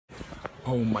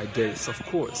Oh my days, of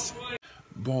course.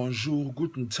 Bonjour,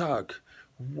 guten Tag.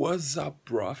 What's up,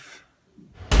 bruv?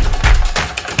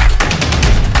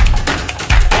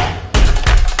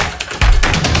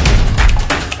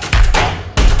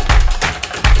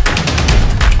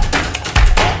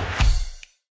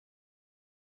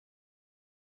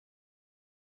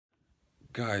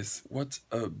 Guys, what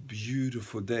a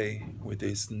beautiful day where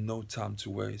there's no time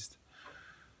to waste.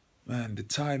 Man, the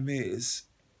time is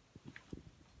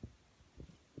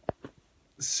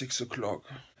 6 o'clock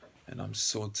and I'm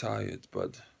so tired,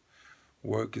 but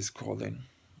work is calling.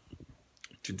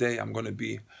 Today I'm gonna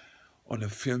be on a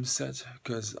film set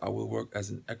because I will work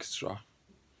as an extra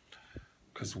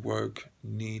because work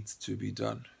needs to be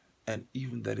done, and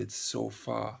even that it's so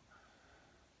far,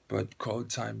 but call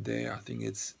time there, I think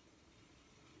it's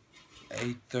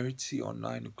 8:30 or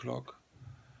 9 o'clock.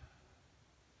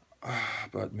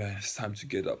 But man, it's time to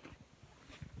get up.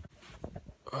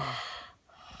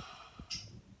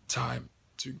 Time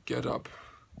to get up.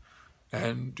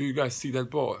 And do you guys see that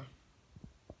ball?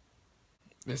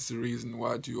 That's the reason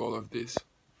why I do all of this.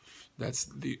 That's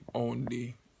the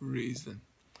only reason.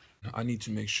 I need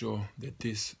to make sure that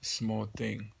this small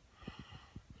thing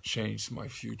changes my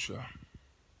future.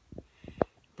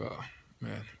 But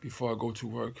man, before I go to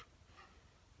work,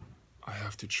 I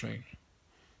have to train.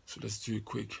 So let's do a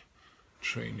quick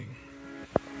training.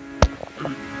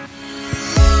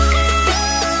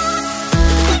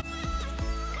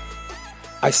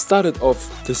 I started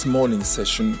off this morning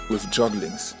session with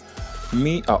jugglings.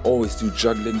 Me, I always do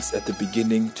jugglings at the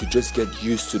beginning to just get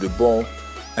used to the ball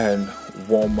and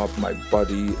warm up my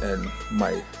body and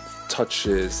my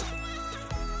touches.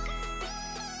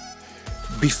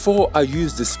 Before I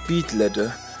use the speed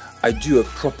ladder, I do a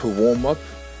proper warm-up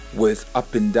with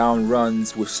up and down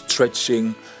runs, with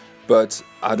stretching, but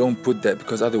I don't put that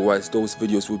because otherwise those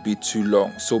videos would be too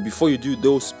long. So before you do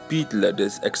those speed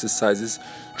ladders exercises,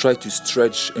 try to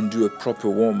stretch and do a proper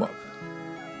warm-up.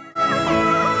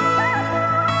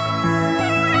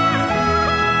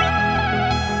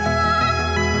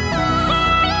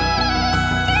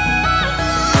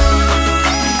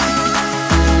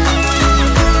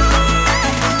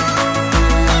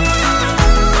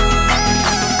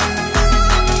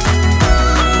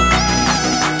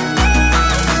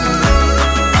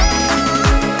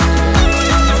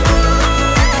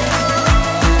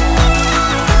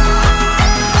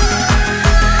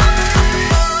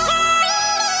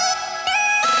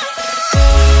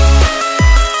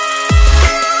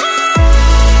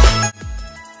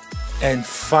 And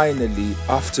finally,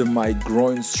 after my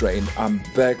groin strain, I'm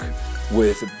back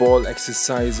with ball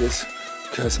exercises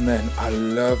because man, I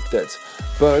love that.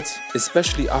 But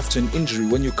especially after an injury,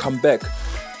 when you come back,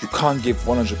 you can't give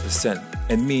 100%.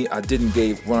 And me, I didn't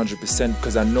give 100%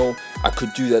 because I know I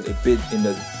could do that a bit in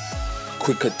a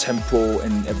quicker tempo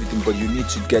and everything, but you need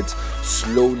to get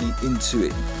slowly into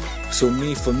it. So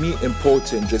for me,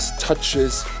 important just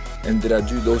touches and that I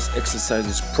do those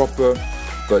exercises proper,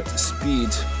 but speed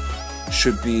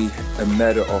should be a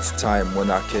matter of time when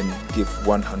I can give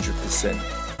 100%.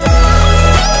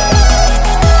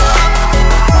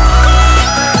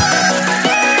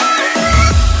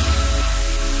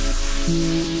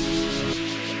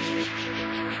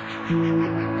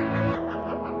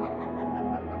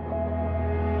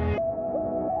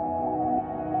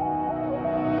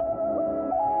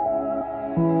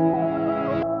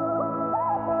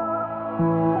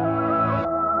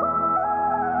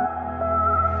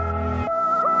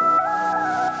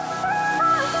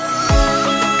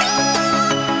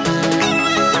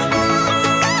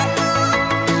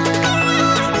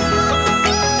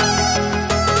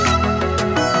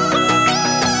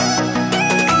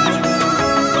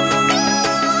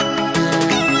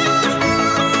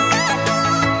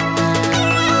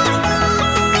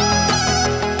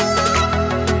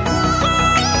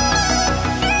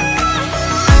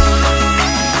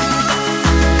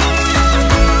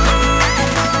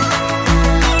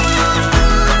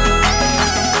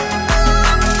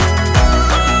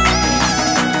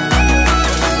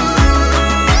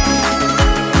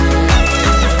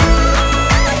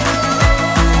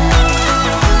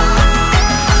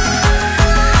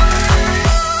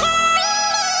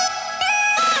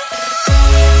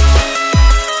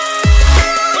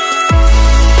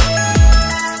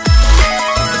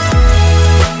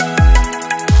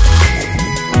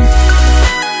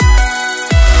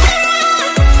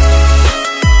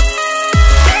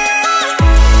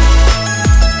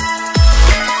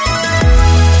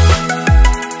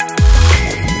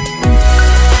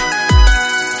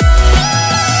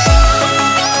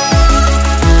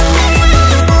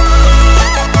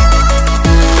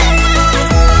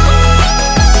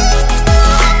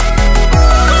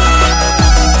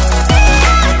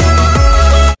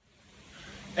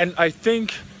 And I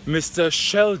think Mr.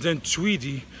 Sheldon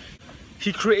Tweedy,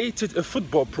 he created a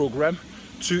football program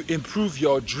to improve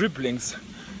your dribblings.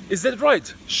 Is that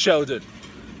right, Sheldon?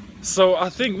 So I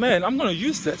think, man, I'm gonna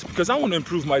use that because I want to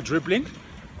improve my dribbling,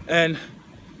 and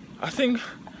I think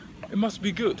it must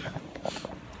be good.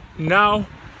 Now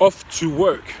off to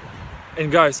work.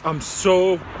 And guys, I'm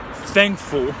so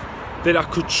thankful that I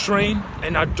could train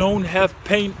and I don't have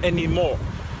pain anymore.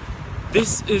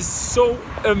 This is so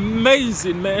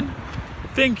amazing, man.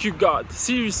 Thank you, God.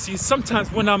 Seriously,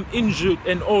 sometimes when I'm injured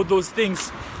and all those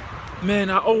things, man,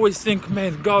 I always think,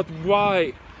 man, God,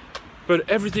 why? But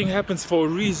everything happens for a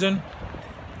reason.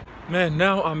 Man,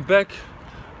 now I'm back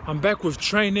with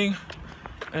training,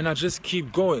 and I just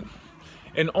keep going.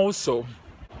 And also,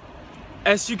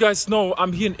 as you guys know,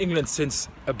 I'm here in England since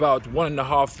about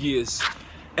 1.5 years.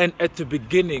 And at the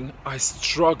beginning, I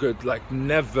struggled like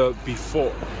never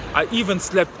before. I even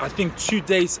slept, I think, 2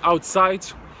 days outside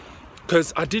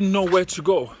because I didn't know where to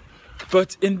go.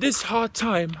 But in this hard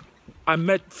time, I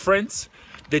met friends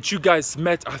that you guys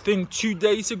met, I think 2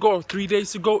 days ago or 3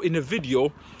 days ago in a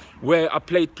video where I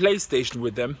played PlayStation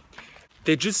with them.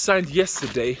 They just signed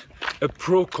yesterday a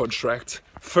pro contract,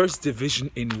 first division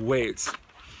in Wales.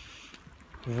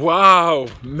 Wow,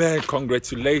 man,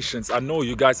 congratulations. I know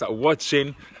you guys are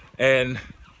watching, and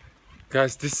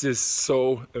guys, this is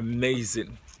so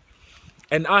amazing.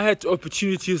 And I had the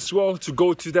opportunity as well to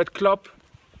go to that club,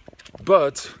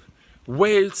 but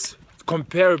Wales,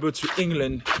 comparable to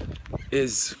England,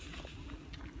 is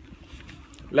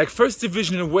like first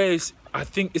division in Wales, I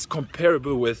think is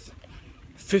comparable with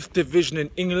 5th division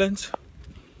in England.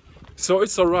 So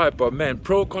it's alright, but man,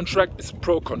 pro contract is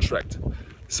pro contract.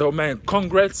 So man,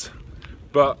 congrats,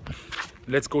 but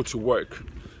let's go to work.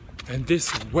 And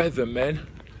this weather, man,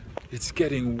 it's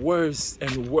getting worse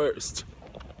and worse.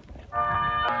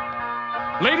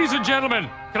 Ladies and gentlemen,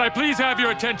 can I please have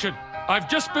your attention? I've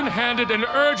just been handed an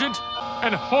urgent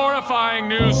and horrifying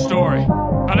news story.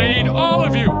 And I need all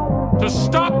of you to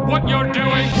stop what you're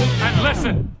doing and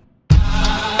listen.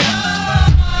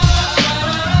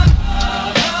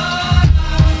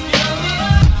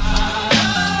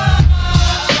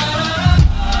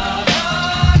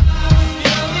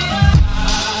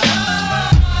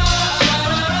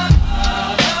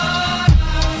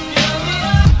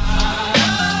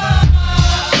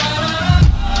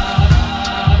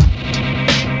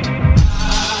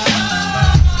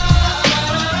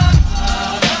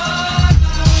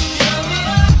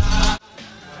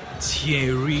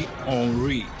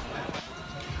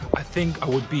 I think I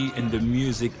would be in the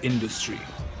music industry,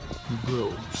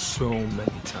 bro, so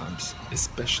many times,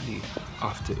 especially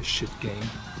after a shit game.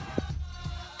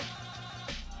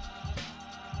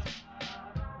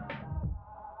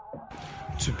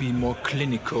 To be more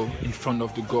clinical in front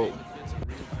of the goal.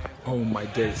 Oh my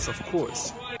days, of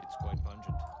course. It's quite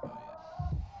pungent.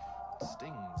 It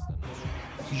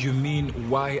stings. You mean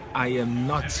why I am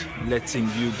not letting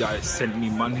you guys send me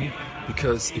money?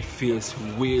 Because it feels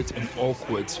weird and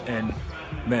awkward, and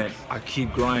man, I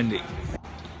keep grinding.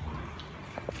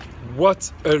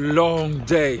 What a long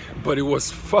day, but it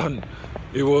was fun.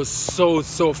 It was so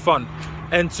fun.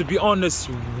 And to be honest,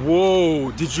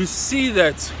 whoa, did you see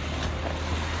that?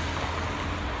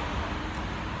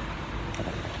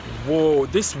 Whoa,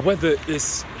 this weather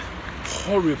is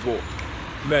horrible.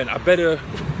 Man, I better...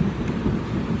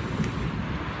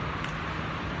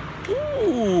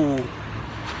 Ooh.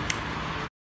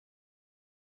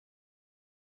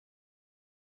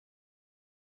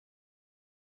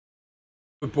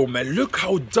 Man, look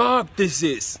how dark this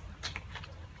is.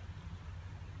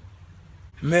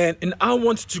 Man, and I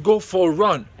want to go for a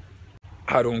run.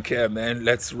 I don't care, man.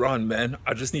 Let's run, man.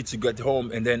 I just need to get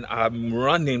home and then I'm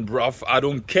running, bruv. I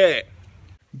don't care.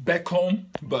 Back home,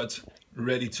 but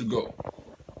ready to go.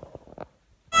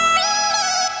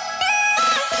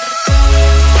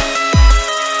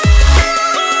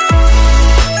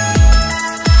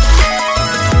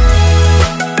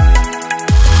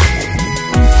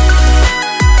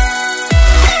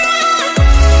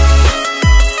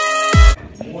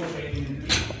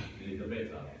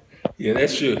 Yeah,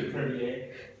 that's true.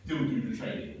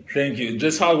 Thank you.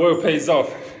 Just hard work pays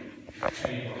off.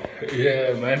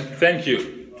 Yeah, man. Thank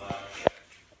you.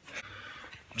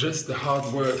 Just the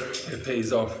hard work, it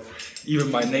pays off.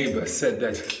 Even my neighbor said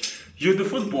that. You're the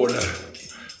footballer.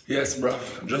 Yes, bro.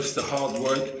 Just the hard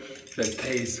work that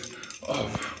pays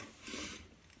off.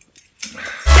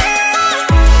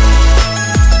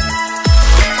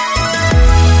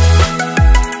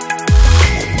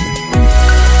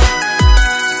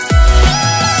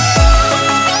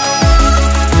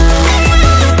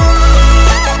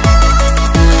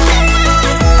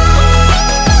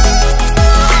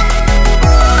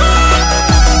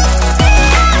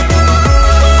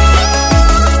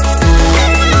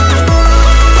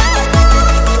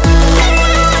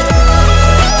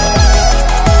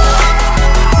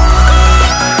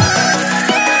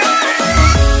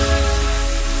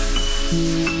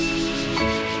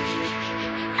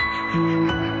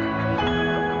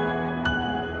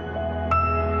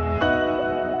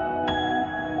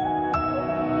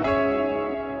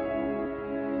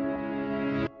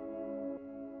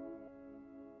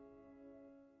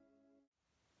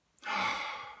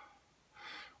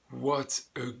 what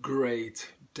a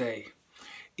great day.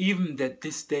 Even that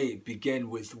this day began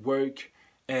with work,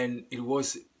 and it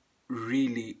was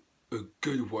really a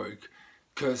good work.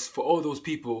 Because for all those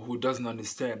people who doesn't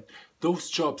understand, those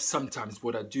jobs sometimes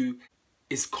what I do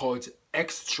is called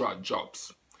extra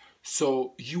jobs.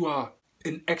 So you are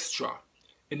an extra.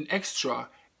 An extra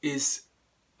is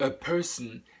a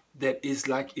person that is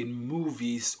like in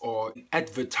movies or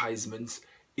advertisements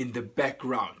in the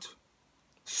background.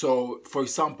 So for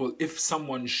example, if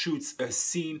someone shoots a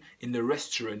scene in a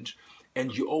restaurant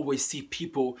and you always see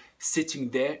people sitting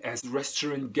there as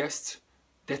restaurant guests,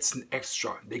 that's an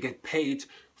extra. They get paid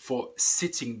for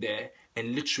sitting there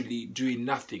and literally doing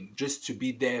nothing, just to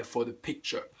be there for the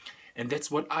picture. And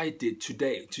that's what I did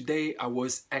today. Today I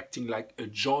was acting like a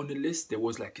journalist. There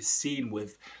was like a scene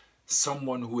with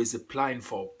someone who is applying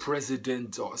for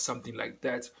president or something like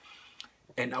that.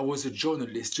 And I was a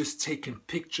journalist just taking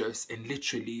pictures, and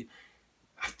literally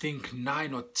I think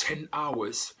 9 or 10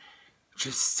 hours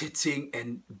just sitting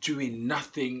and doing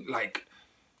nothing. Like,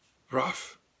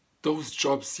 rough. Those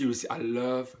jobs, seriously, I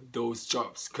love those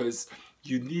jobs because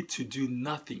you need to do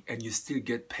nothing and you still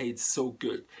get paid so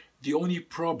good. The only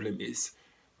problem is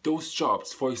those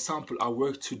jobs, for example, I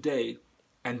work today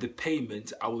and the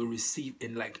payment I will receive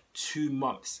in like 2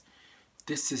 months.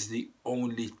 This is the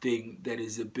only thing that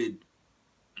is a bit,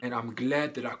 and I'm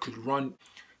glad that I could run.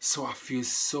 So I feel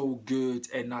so good,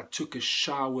 and I took a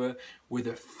shower with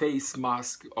a face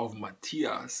mask of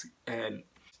Matthias. And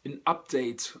an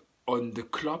update on the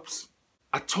clubs.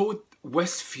 I told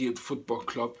Westfield Football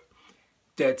Club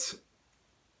that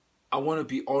I want to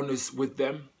be honest with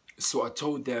them. So I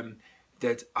told them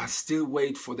that I still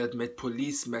wait for that Met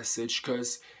Police message,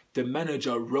 because the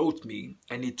manager wrote me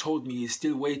and he told me he's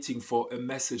still waiting for a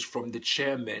message from the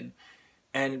chairman.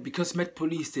 And because Met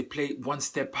Police, they play one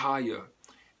step higher,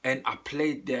 and I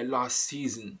played there last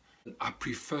season, I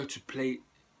prefer to play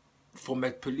for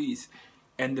Met Police.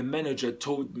 And the manager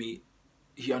told me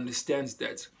he understands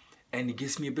that and he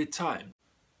gives me a bit time.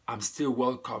 I'm still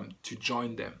welcome to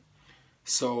join them.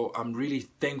 So I'm really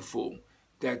thankful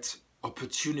that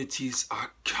opportunities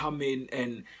are coming,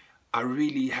 and I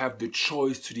really have the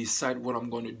choice to decide what I'm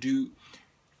going to do.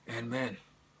 And man,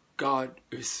 God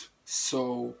is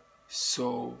so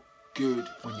good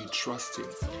when you trust him.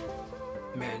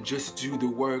 Man, just do the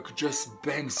work, just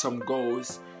bang some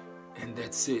goals, and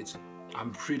that's it.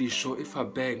 I'm pretty sure if I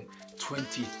bang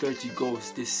 20-30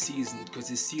 goals this season, because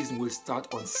this season will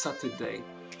start on Saturday,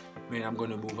 man, I'm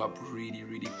gonna move up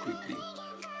really quickly.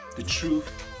 The truth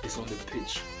is on the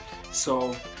pitch.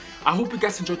 So I hope you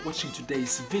guys enjoyed watching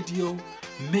today's video.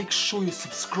 Make sure you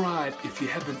subscribe if you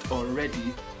haven't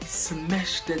already.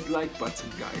 Smash that like button,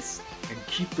 guys, and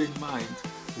keep in mind,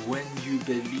 when you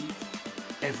believe,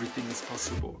 everything is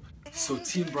possible. So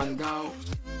Team Brandao,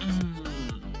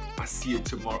 I see you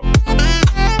tomorrow.